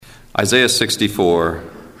Isaiah 64,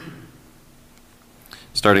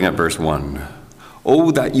 starting at verse 1.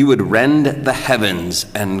 Oh, that you would rend the heavens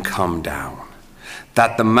and come down,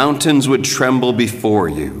 that the mountains would tremble before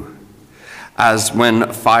you, as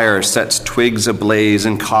when fire sets twigs ablaze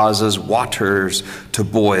and causes waters to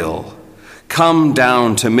boil. Come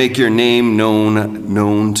down to make your name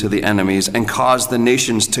known to the enemies and cause the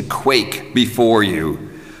nations to quake before you.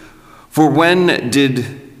 For when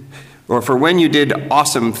you did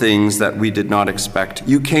awesome things that we did not expect,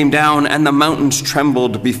 you came down and the mountains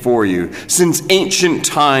trembled before you. Since ancient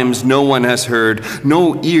times no one has heard,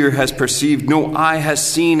 no ear has perceived, no eye has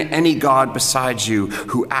seen any God besides you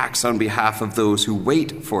who acts on behalf of those who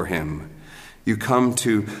wait for him. You come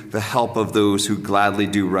to the help of those who gladly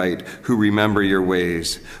do right, who remember your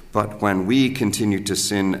ways. But when we continued to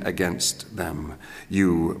sin against them,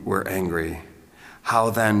 you were angry.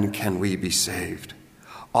 How then can we be saved?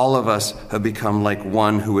 All of us have become like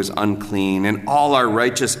one who is unclean, and all our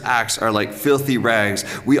righteous acts are like filthy rags.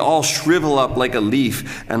 We all shrivel up like a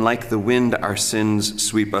leaf, and like the wind our sins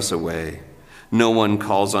sweep us away. No one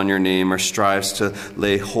calls on your name or strives to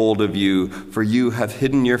lay hold of you, for you have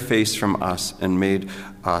hidden your face from us and made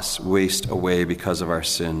us waste away because of our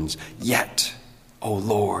sins. Yet, O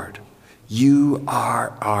Lord, you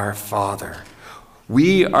are our Father.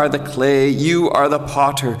 We are the clay, you are the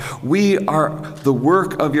potter. We are the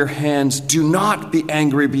work of your hands. Do not be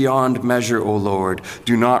angry beyond measure, O Lord.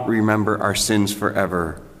 Do not remember our sins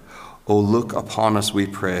forever. O look upon us, we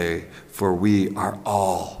pray, for we are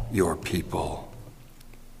all your people.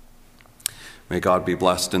 May God be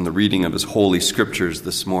blessed in the reading of his holy scriptures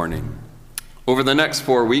this morning. Over the next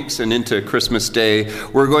 4 weeks and into Christmas Day,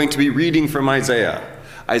 we're going to be reading from Isaiah.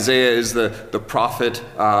 Isaiah is the prophet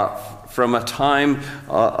from a time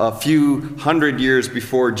a few hundred years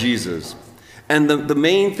before Jesus. And the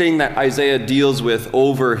main thing that Isaiah deals with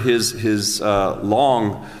over his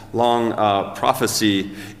long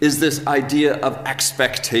prophecy is this idea of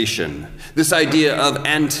expectation, this idea of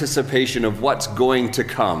anticipation of what's going to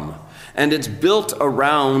come. And it's built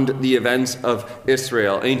around the events of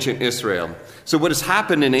Israel, ancient Israel. So what has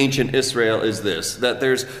happened in ancient Israel is this, that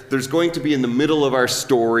there's going to be in the middle of our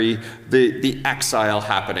story the exile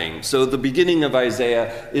happening. So the beginning of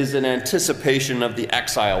Isaiah is an anticipation of the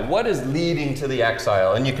exile. What is leading to the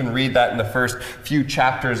exile? And you can read that in the first few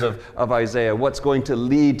chapters of Isaiah. What's going to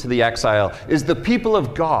lead to the exile is the people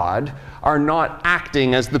of God are not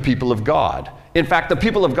acting as the people of God. In fact, the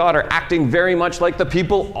people of God are acting very much like the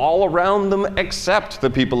people all around them except the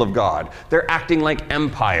people of God. They're acting like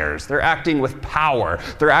empires. They're acting with power.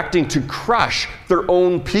 They're acting to crush their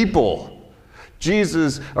own people.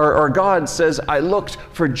 Jesus, or God says, I looked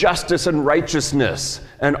for justice and righteousness,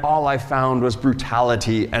 and all I found was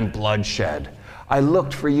brutality and bloodshed. I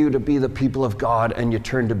looked for you to be the people of God, and you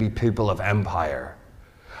turned to be people of empire.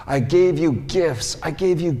 I gave you gifts. I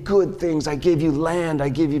gave you good things. I gave you land. I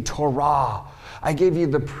gave you Torah. I gave you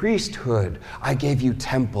the priesthood. I gave you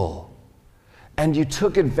temple. And you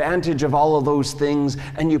took advantage of all of those things,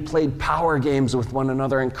 and you played power games with one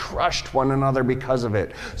another and crushed one another because of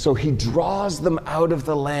it. So he draws them out of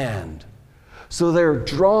the land. So they're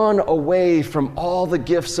drawn away from all the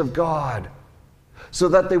gifts of God, so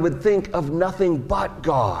that they would think of nothing but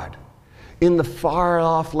God. In the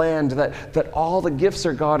far-off land, that all the gifts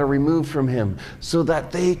of God are removed from him, so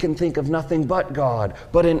that they can think of nothing but God.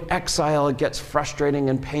 But in exile, it gets frustrating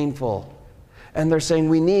and painful. And they're saying,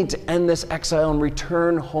 we need to end this exile and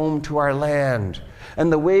return home to our land.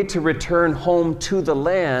 And the way to return home to the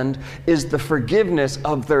land is the forgiveness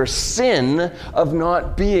of their sin of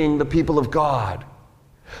not being the people of God.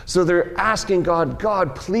 So they're asking God,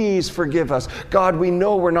 God, please forgive us. God, we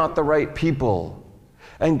know we're not the right people.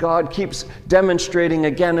 And God keeps demonstrating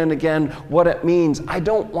again and again what it means. I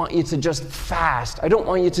don't want you to just fast. I don't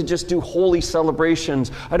want you to just do holy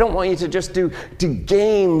celebrations. I don't want you to just do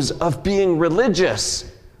games of being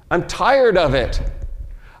religious. I'm tired of it.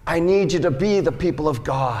 I need you to be the people of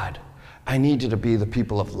God. I need you to be the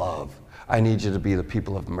people of love. I need you to be the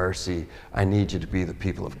people of mercy. I need you to be the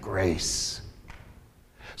people of grace.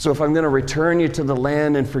 So if I'm going to return you to the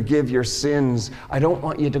land and forgive your sins, I don't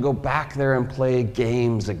want you to go back there and play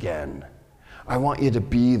games again. I want you to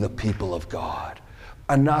be the people of God.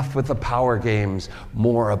 Enough with the power games,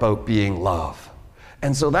 more about being love.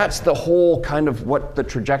 And so that's the whole kind of what the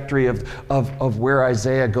trajectory of where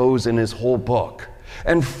Isaiah goes in his whole book.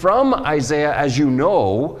 And from Isaiah, as you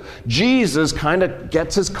know, Jesus kind of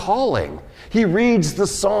gets his calling. He reads the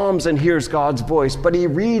Psalms and hears God's voice, but he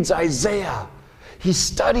reads Isaiah. He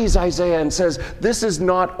studies Isaiah and says, this is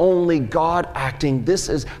not only God acting, this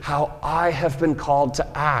is how I have been called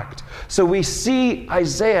to act. So we see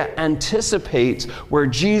Isaiah anticipates where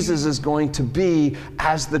Jesus is going to be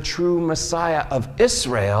as the true Messiah of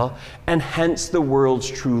Israel, and hence the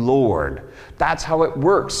world's true Lord. That's how it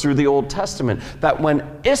works through the Old Testament, that when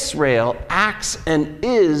Israel acts and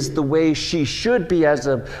is the way she should be as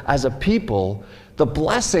a people, the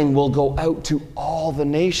blessing will go out to all the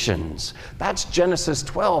nations. That's Genesis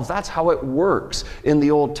 12. That's how it works in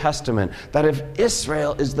the Old Testament, that if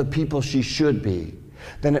Israel is the people she should be,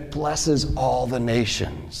 then it blesses all the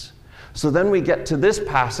nations. So then we get to this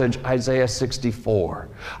passage, Isaiah 64.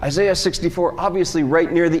 Isaiah 64, obviously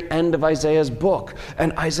right near the end of Isaiah's book.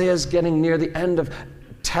 And Isaiah's getting near the end of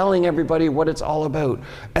telling everybody what it's all about.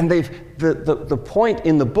 And the point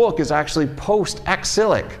in the book is actually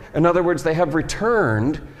post-exilic. In other words, they have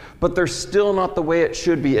returned, but they're still not the way it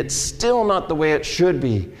should be. It's still not the way it should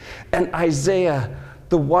be. And Isaiah,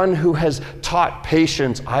 the one who has taught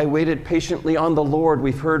patience, I waited patiently on the Lord.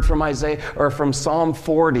 We've heard from Isaiah or from Psalm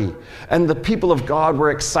 40. And the people of God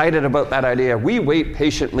were excited about that idea. We wait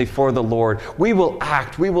patiently for the Lord. We will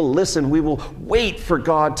act. We will listen. We will wait for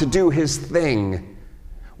God to do his thing.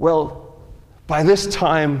 Well, by this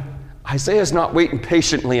time, Isaiah's not waiting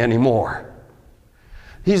patiently anymore.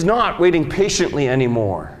 He's not waiting patiently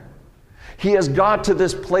anymore. He has got to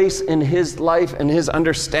this place in his life and his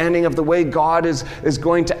understanding of the way God is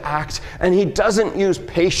going to act, and he doesn't use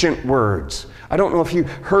patient words. I don't know if you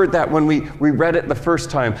heard that when we read it the first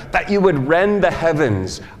time, that you would rend the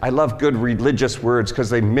heavens. I love good religious words because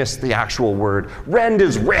they miss the actual word. Rend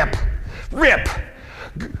is rip. Rip.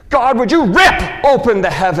 God, would you rip open the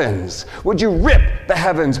heavens? Would you rip the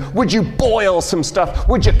heavens? Would you boil some stuff?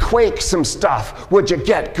 Would you quake some stuff? Would you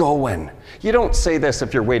get going? You don't say this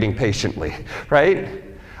if you're waiting patiently, right?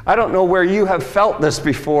 I don't know where you have felt this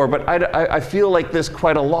before, but I feel like this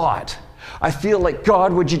quite a lot. I feel like,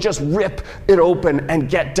 God, would you just rip it open and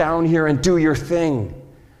get down here and do your thing?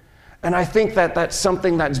 And I think that that's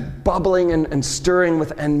something that's bubbling and stirring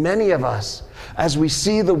within many of us as we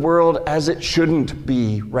see the world as it shouldn't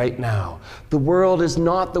be right now. The world is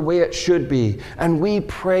not the way it should be. And we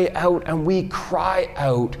pray out and we cry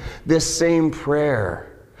out this same prayer.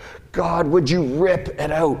 God, would you rip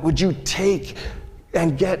it out? Would you take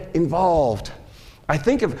and get involved? I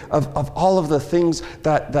think of all of the things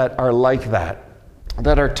that are like that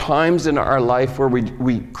are times in our life where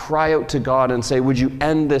we cry out to God and say, would you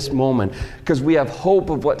end this moment? Because we have hope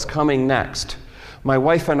of what's coming next. My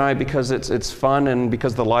wife and I, because it's fun and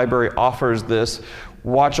because the library offers this,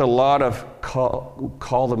 watch a lot of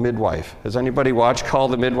Call the Midwife. Has anybody watched Call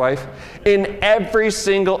the Midwife? In every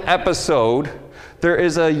single episode, there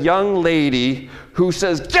is a young lady who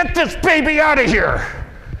says, get this baby out of here.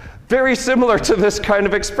 Very similar to this kind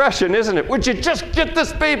of expression, isn't it? Would you just get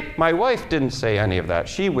this baby? My wife didn't say any of that.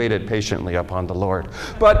 She waited patiently upon the Lord.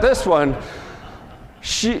 But this one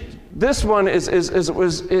is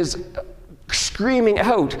screaming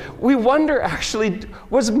out. We wonder, actually,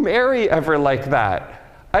 was Mary ever like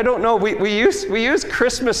that? I don't know. We use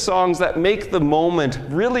Christmas songs that make the moment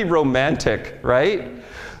really romantic, right?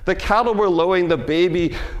 The cattle were lowing, the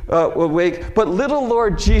baby will wake, but little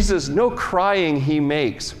Lord Jesus, no crying he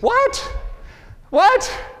makes. What?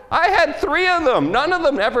 I had 3 of them. None of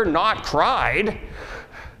them ever not cried.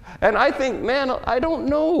 And I think, man, I don't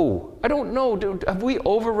know. Dude, have we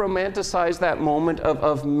over-romanticized that moment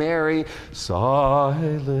of Mary?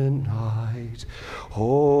 Silent night,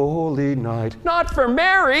 holy night. Not for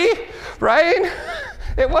Mary, right?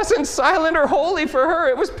 It wasn't silent or holy for her.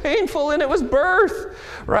 It was painful and it was birth,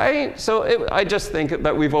 right? So I just think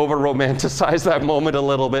that we've over-romanticized that moment a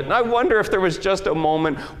little bit. And I wonder if there was just a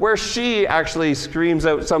moment where she actually screams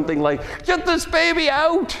out something like, get this baby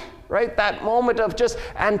out, right? That moment of just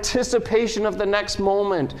anticipation of the next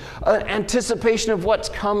moment, anticipation of what's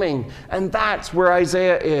coming. And that's where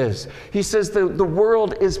Isaiah is. He says the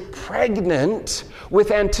world is pregnant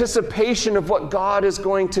with anticipation of what God is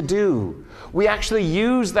going to do. We actually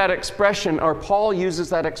use that expression, or Paul uses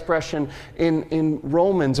that expression in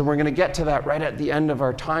Romans, and we're going to get to that right at the end of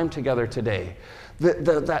our time together today.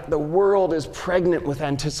 That the world is pregnant with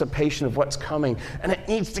anticipation of what's coming, and it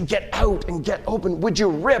needs to get out and get open. Would you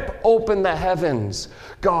rip open the heavens?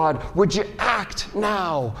 God, would you act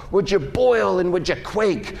now? Would you boil and would you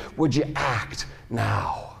quake? Would you act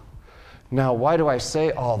now? Now, why do I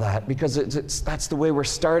say all that? Because that's the way we're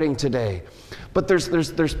starting today. But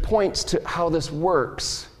there's points to how this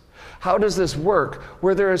works. How does this work?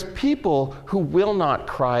 Where there is people who will not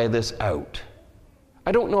cry this out.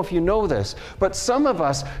 I don't know if you know this, but some of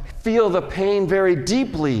us feel the pain very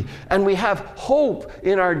deeply, and we have hope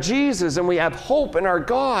in our Jesus, and we have hope in our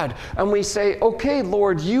God, and we say, okay,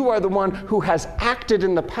 Lord, you are the one who has acted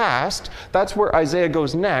in the past. That's where Isaiah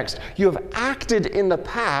goes next. You have acted in the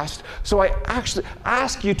past, so I actually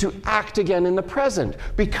ask you to act again in the present.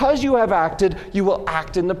 Because you have acted, you will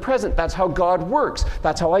act in the present. That's how God works.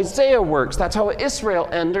 That's how Isaiah works. That's how Israel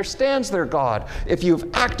understands their God. If you've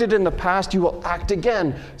acted in the past, you will act again.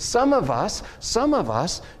 Some of us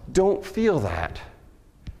don't feel that.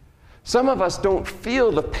 Some of us don't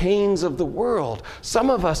feel the pains of the world. Some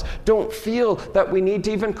of us don't feel that we need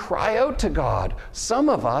to even cry out to God. Some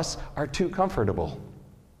of us are too comfortable.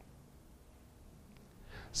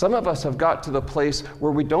 Some of us have got to the place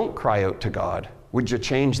where we don't cry out to God. Would you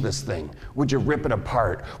change this thing? Would you rip it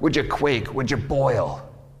apart? Would you quake? Would you boil?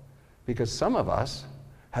 Because some of us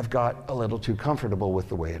have got a little too comfortable with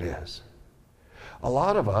the way it is. A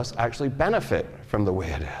lot of us actually benefit from the way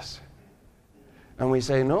it is. And we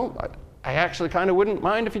say, no, I actually kind of wouldn't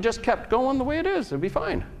mind if you just kept going the way it is. It'd be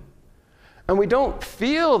fine. And we don't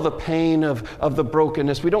feel the pain of the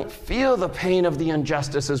brokenness. We don't feel the pain of the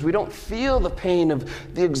injustices. We don't feel the pain of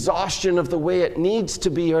the exhaustion of the way it needs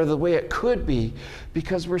to be or the way it could be,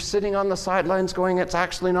 because we're sitting on the sidelines going, it's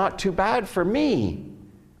actually not too bad for me.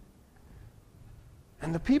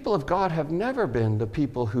 And the people of God have never been the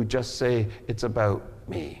people who just say, it's about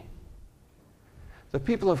me. The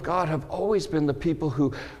people of God have always been the people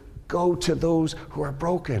who go to those who are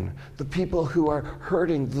broken, the people who are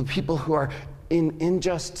hurting, the people who are in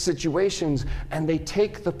unjust situations, and they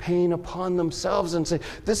take the pain upon themselves and say,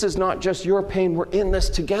 this is not just your pain, we're in this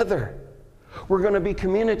together. We're going to be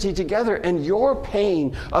community together, and your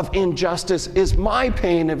pain of injustice is my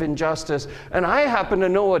pain of injustice, and I happen to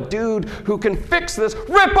know a dude who can fix this.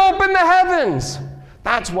 Rip open the heavens!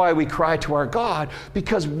 That's why we cry to our God,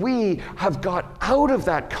 because we have got out of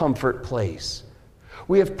that comfort place.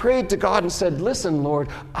 We have prayed to God and said, listen, Lord,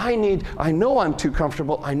 I know I'm too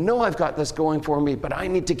comfortable. I know I've got this going for me, but I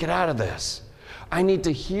need to get out of this. I need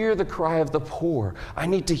to hear the cry of the poor. I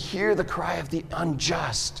need to hear the cry of the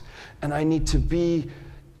unjust. And I need to be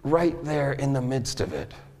right there in the midst of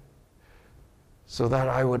it, so that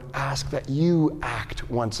I would ask that you act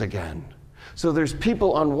once again. So there's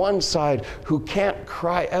people on one side who can't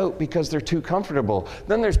cry out because they're too comfortable.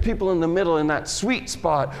 Then there's people in the middle in that sweet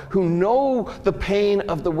spot who know the pain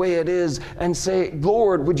of the way it is and say,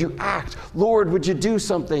 Lord, would you act? Lord, would you do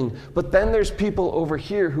something? But then there's people over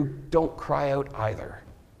here who don't cry out either.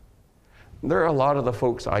 There are a lot of the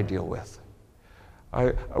folks I deal with.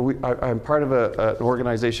 I'm part of an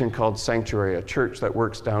organization called Sanctuary, a church that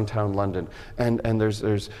works downtown London. And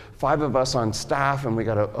there's 5 of us on staff, and we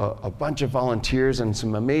got a bunch of volunteers and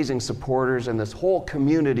some amazing supporters, and this whole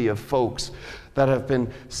community of folks that have been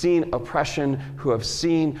seen oppression, who have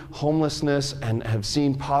seen homelessness and have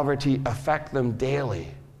seen poverty affect them daily.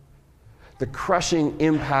 The crushing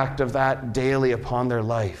impact of that daily upon their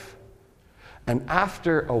life. And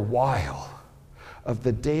after a while of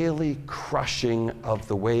the daily crushing of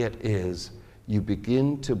the way it is, you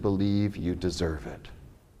begin to believe you deserve it.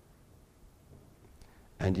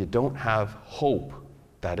 And you don't have hope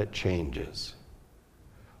that it changes.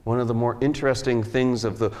 One of the more interesting things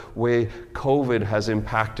of the way COVID has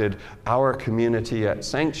impacted our community at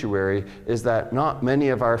Sanctuary is that not many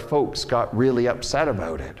of our folks got really upset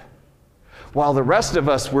about it. While the rest of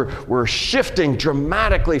us were shifting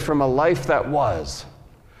dramatically from a life that was,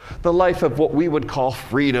 the life of what we would call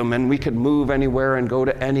freedom, and we could move anywhere and go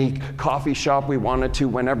to any coffee shop we wanted to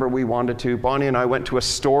whenever we wanted to. Bonnie and I went to a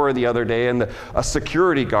store the other day, and a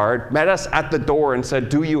security guard met us at the door and said,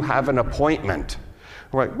 do you have an appointment?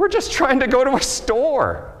 We're like, we're just trying to go to a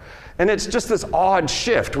store. And it's just this odd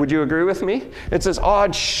shift. Would you agree with me? It's this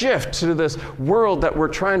odd shift to this world that we're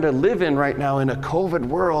trying to live in right now, in a COVID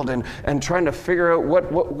world, and trying to figure out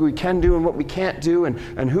what we can do and what we can't do, and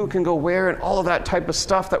who can go where, and all of that type of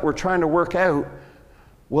stuff that we're trying to work out.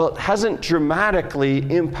 Well, it hasn't dramatically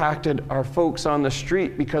impacted our folks on the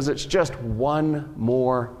street because it's just one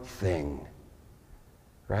more thing,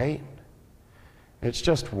 right? It's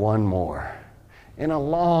just one more in a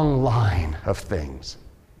long line of things.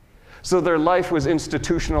 So their life was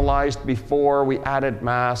institutionalized before. We added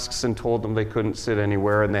masks and told them they couldn't sit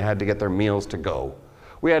anywhere and they had to get their meals to go.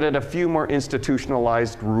 We added a few more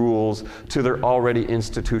institutionalized rules to their already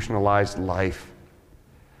institutionalized life.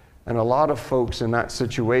 And a lot of folks in that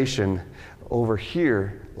situation over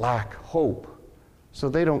here lack hope, so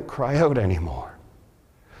they don't cry out anymore.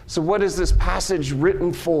 So what is this passage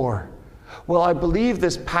written for? Well, I believe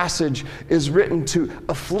this passage is written to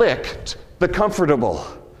afflict the comfortable,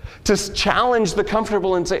 To challenge the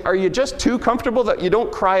comfortable and say, are you just too comfortable that you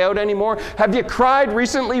don't cry out anymore? Have you cried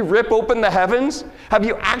recently, rip open the heavens? Have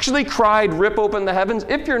you actually cried, rip open the heavens?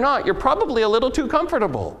 If you're not, you're probably a little too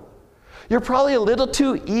comfortable. You're probably a little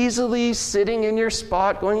too easily sitting in your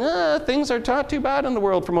spot going, things are not too bad in the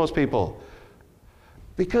world for most people.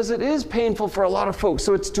 Because it is painful for a lot of folks.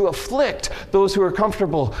 So it's to afflict those who are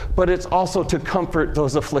comfortable, but it's also to comfort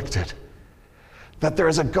those afflicted. That there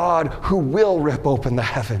is a God who will rip open the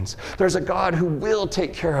heavens. There's a God who will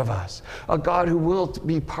take care of us. A God who will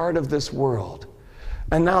be part of this world.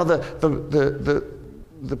 And now the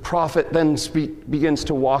prophet then begins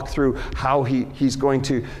to walk through how he's going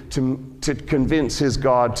to convince his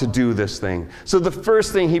God to do this thing. So the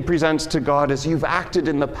first thing he presents to God is, you've acted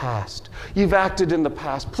in the past. You've acted in the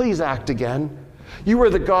past. Please act again. You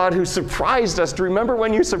are the God who surprised us. Do you remember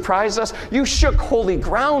when you surprised us? You shook holy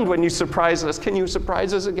ground when you surprised us. Can you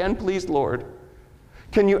surprise us again, please, Lord?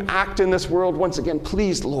 Can you act in this world once again,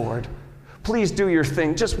 please, Lord? Please do your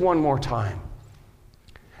thing just one more time.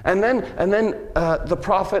 And then the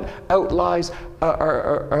prophet outlines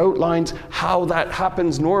how that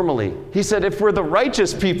happens normally. He said, if we're the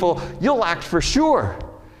righteous people, you'll act for sure.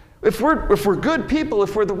 If we're good people,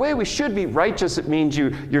 if we're the way we should be righteous, it means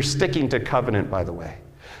you're sticking to covenant, by the way.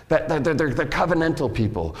 That they're the covenantal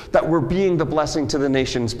people, that we're being the blessing to the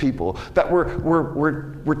nation's people, that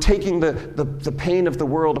we're taking the pain of the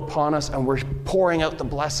world upon us and we're pouring out the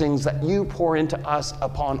blessings that you pour into us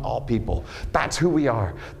upon all people. That's who we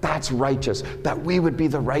are. That's righteous, that we would be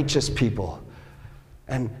the righteous people.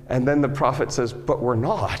 And then the prophet says, but we're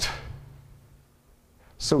not.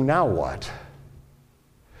 So now what?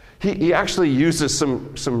 He actually uses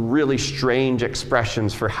some really strange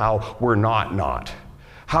expressions for how we're not.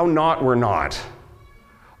 How not we're not.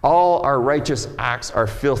 All our righteous acts are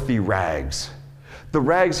filthy rags. The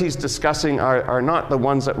rags he's discussing are not the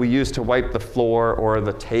ones that we use to wipe the floor or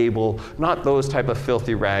the table, not those type of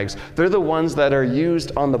filthy rags. They're the ones that are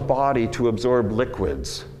used on the body to absorb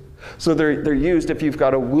liquids. So they're used if you've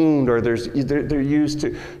got a wound, or they're used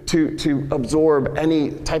to absorb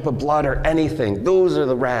any type of blood or anything. Those are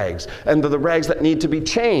the rags. And they're the rags that need to be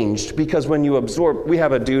changed, because when you absorb, we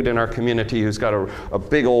have a dude in our community who's got a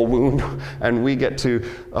big old wound, and we get to,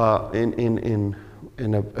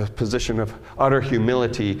 in a position of utter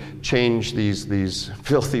humility, change these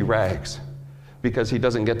filthy rags. Because he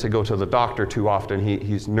doesn't get to go to the doctor too often.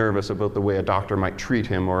 He's nervous about the way a doctor might treat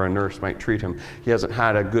him or a nurse might treat him. He hasn't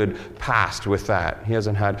had a good past with that. He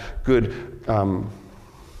hasn't had good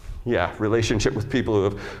relationship with people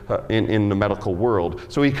who have in the medical world.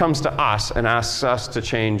 So he comes to us and asks us to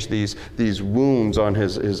change these wounds on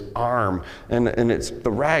his arm. And it's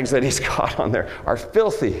the rags that he's got on there are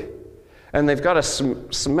filthy. And they've got a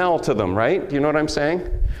smell to them, right? Do you know what I'm saying?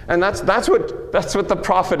 And that's what the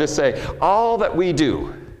prophet is saying. All that we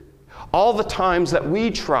do, all the times that we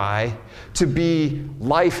try to be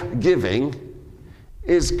life-giving,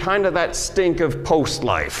 is kind of that stink of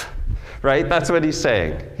post-life, right? That's what he's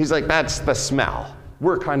saying. He's like, that's the smell.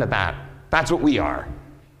 We're kind of that. That's what we are.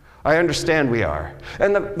 I understand we are.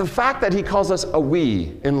 And the fact that he calls us a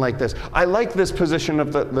we in like this, I like this position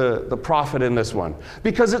of the prophet in this one,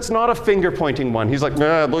 because it's not a finger-pointing one. He's like,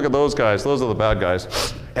 nah, look at those guys. Those are the bad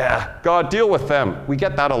guys. Yeah, God, deal with them. We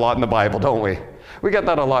get that a lot in the Bible, don't we? We get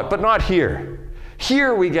that a lot, but not here.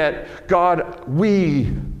 Here we get, God,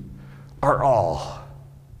 we are all.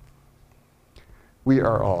 We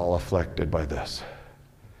are all afflicted by this.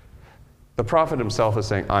 The prophet himself is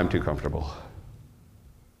saying, I'm too comfortable.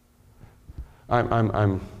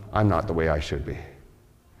 I'm not the way I should be.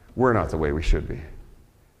 We're not the way we should be.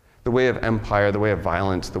 The way of empire, the way of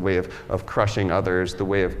violence, the way of crushing others, the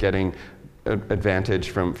way of getting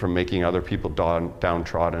advantage from making other people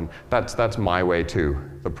downtrodden, that's my way too,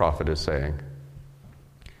 the prophet is saying.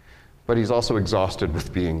 But he's also exhausted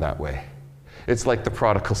with being that way. It's like the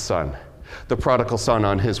prodigal son. The prodigal son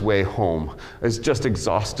on his way home is just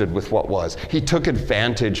exhausted with what was. He took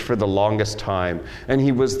advantage for the longest time, and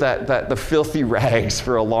he was the filthy rags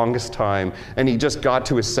for a longest time, and he just got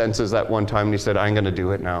to his senses that one time, and he said, I'm going to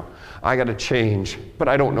do it now. I got to change, but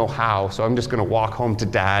I don't know how, so I'm just going to walk home to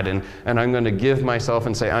Dad, and I'm going to give myself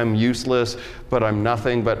and say, I'm useless, but I'm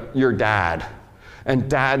nothing but your dad. And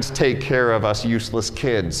dads take care of us useless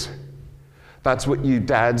kids. That's what you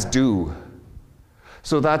dads do.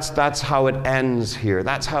 So that's how it ends here.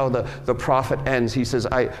 That's how the prophet ends. He says,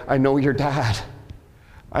 I know your dad.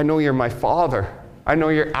 I know you're my father. I know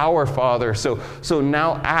you're our father. So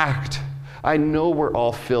now act. I know we're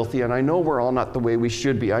all filthy, and I know we're all not the way we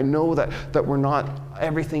should be. I know that we're not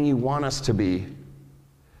everything you want us to be.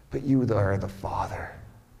 But you are the Father.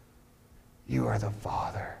 You are the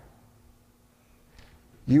Father.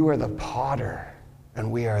 You are the potter, and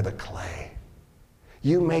we are the clay.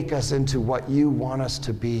 You make us into what you want us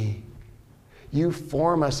to be. You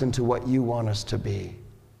form us into what you want us to be.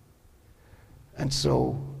 And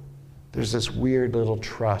so there's this weird little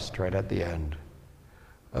trust right at the end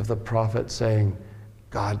of the prophet saying,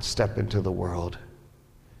 God, step into the world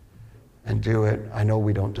and do it. I know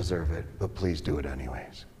we don't deserve it, but please do it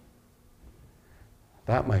anyways.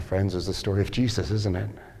 That, my friends, is the story of Jesus, isn't it?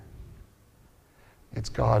 It's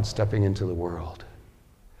God stepping into the world.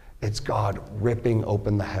 It's God ripping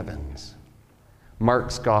open the heavens.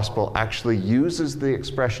 Mark's gospel actually uses the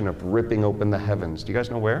expression of ripping open the heavens. Do you guys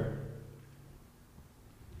know where?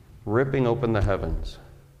 Ripping open the heavens.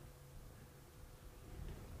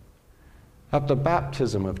 At the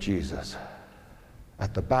baptism of Jesus.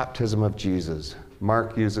 At the baptism of Jesus,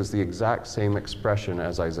 Mark uses the exact same expression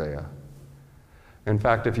as Isaiah. In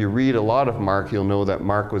fact, if you read a lot of Mark, you'll know that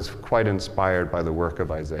Mark was quite inspired by the work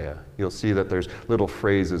of Isaiah. You'll see that there's little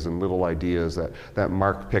phrases and little ideas that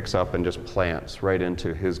Mark picks up and just plants right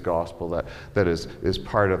into his gospel that is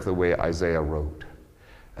part of the way Isaiah wrote.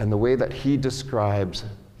 And the way that he describes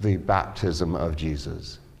the baptism of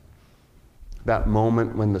Jesus. That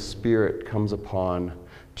moment when the Spirit comes upon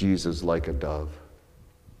Jesus like a dove.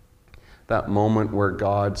 That moment where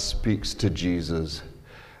God speaks to Jesus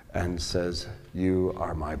and says, you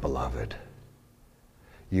are my beloved.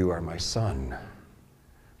 You are my son.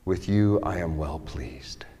 With you I am well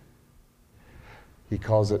pleased. He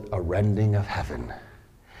calls it a rending of heaven.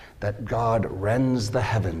 That God rends the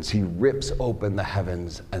heavens. He rips open the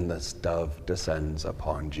heavens and this dove descends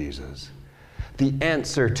upon Jesus. The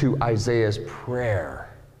answer to Isaiah's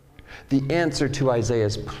prayer, the answer to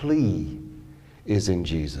Isaiah's plea is in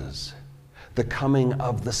Jesus. The coming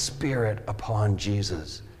of the Spirit upon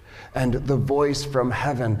Jesus. And the voice from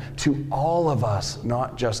heaven to all of us,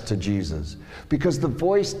 not just to Jesus. Because the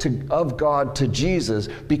voice of God to Jesus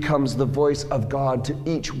becomes the voice of God to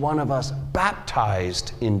each one of us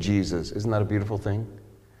baptized in Jesus. Isn't that a beautiful thing?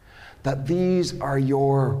 That these are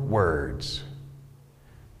your words.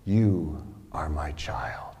 You are my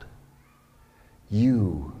child.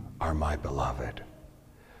 You are my beloved.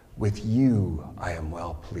 With you I am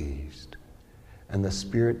well pleased. And the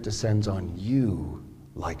Spirit descends on you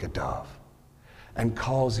like a dove and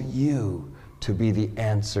calls you to be the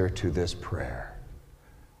answer to this prayer.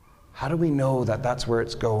 How do we know that that's where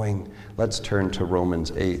it's going? Let's turn to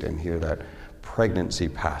Romans 8 and hear that pregnancy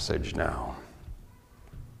passage now.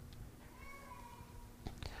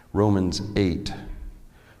 Romans 8,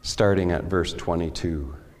 starting at verse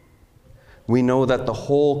 22. We know that the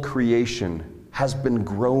whole creation has been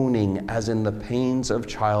groaning as in the pains of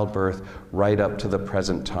childbirth right up to the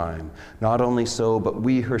present time. Not only so, but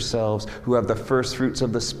we ourselves, who have the first fruits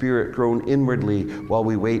of the Spirit, groan inwardly while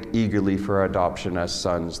we wait eagerly for our adoption as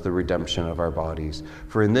sons, the redemption of our bodies.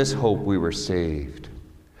 For in this hope we were saved.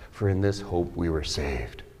 For in this hope we were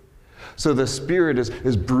saved. So the Spirit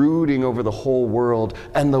is brooding over the whole world,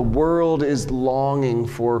 and the world is longing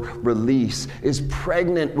for release, is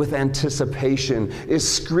pregnant with anticipation, is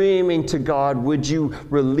screaming to God, would you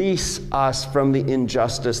release us from the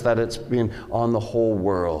injustice that it's been on the whole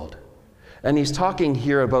world? And he's talking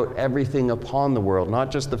here about everything upon the world,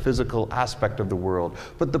 not just the physical aspect of the world,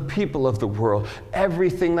 but the people of the world.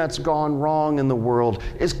 Everything that's gone wrong in the world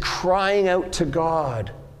is crying out to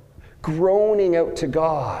God, groaning out to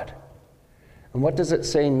God. And what does it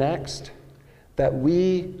say next? That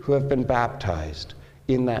we who have been baptized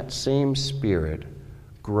in that same Spirit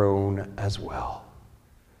groan as well.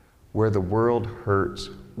 Where the world hurts,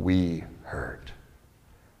 we hurt.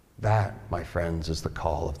 That, my friends, is the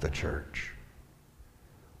call of the church.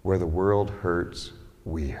 Where the world hurts,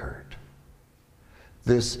 we hurt.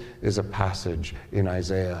 This is a passage in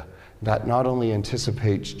Isaiah that not only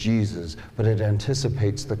anticipates Jesus, but it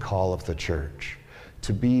anticipates the call of the church.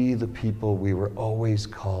 To be the people we were always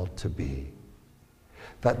called to be.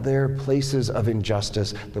 That their places of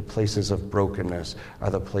injustice, the places of brokenness, are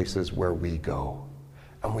the places where we go.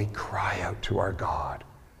 And we cry out to our God,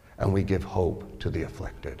 and we give hope to the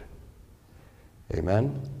afflicted.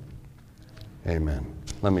 Amen? Amen.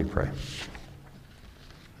 Let me pray.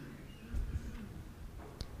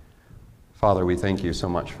 Father, we thank you so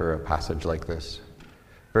much for a passage like this.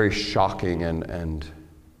 Very shocking and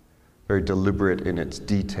very deliberate in its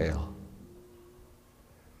detail.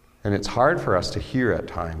 And it's hard for us to hear at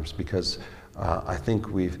times because I think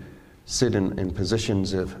we sit in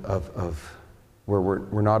positions of where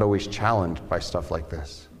we're not always challenged by stuff like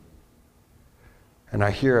this. And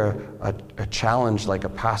I hear a challenge like a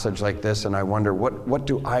passage like this, and I wonder, what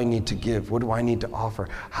do I need to give? What do I need to offer?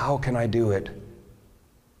 How can I do it?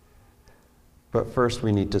 But first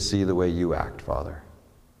we need to see the way you act, Father,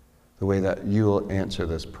 the way that you'll answer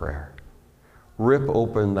this prayer. Rip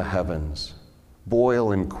open the heavens,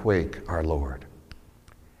 boil and quake our Lord,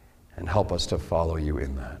 and help us to follow you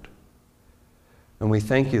in that. And we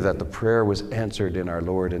thank you that the prayer was answered in our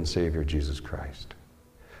Lord and Savior Jesus Christ.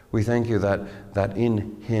 We thank you that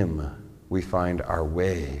in him we find our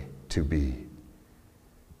way to be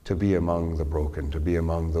among the broken, to be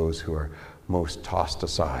among those who are most tossed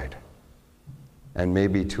aside, and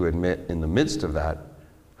maybe to admit in the midst of that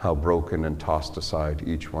how broken and tossed aside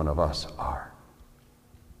each one of us are.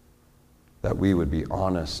 That we would be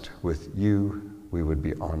honest with you, we would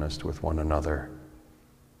be honest with one another,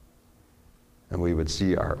 and we would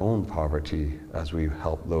see our own poverty as we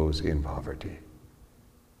help those in poverty.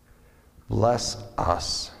 Bless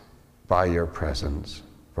us by your presence,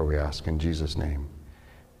 for we ask in Jesus' name.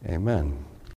 Amen.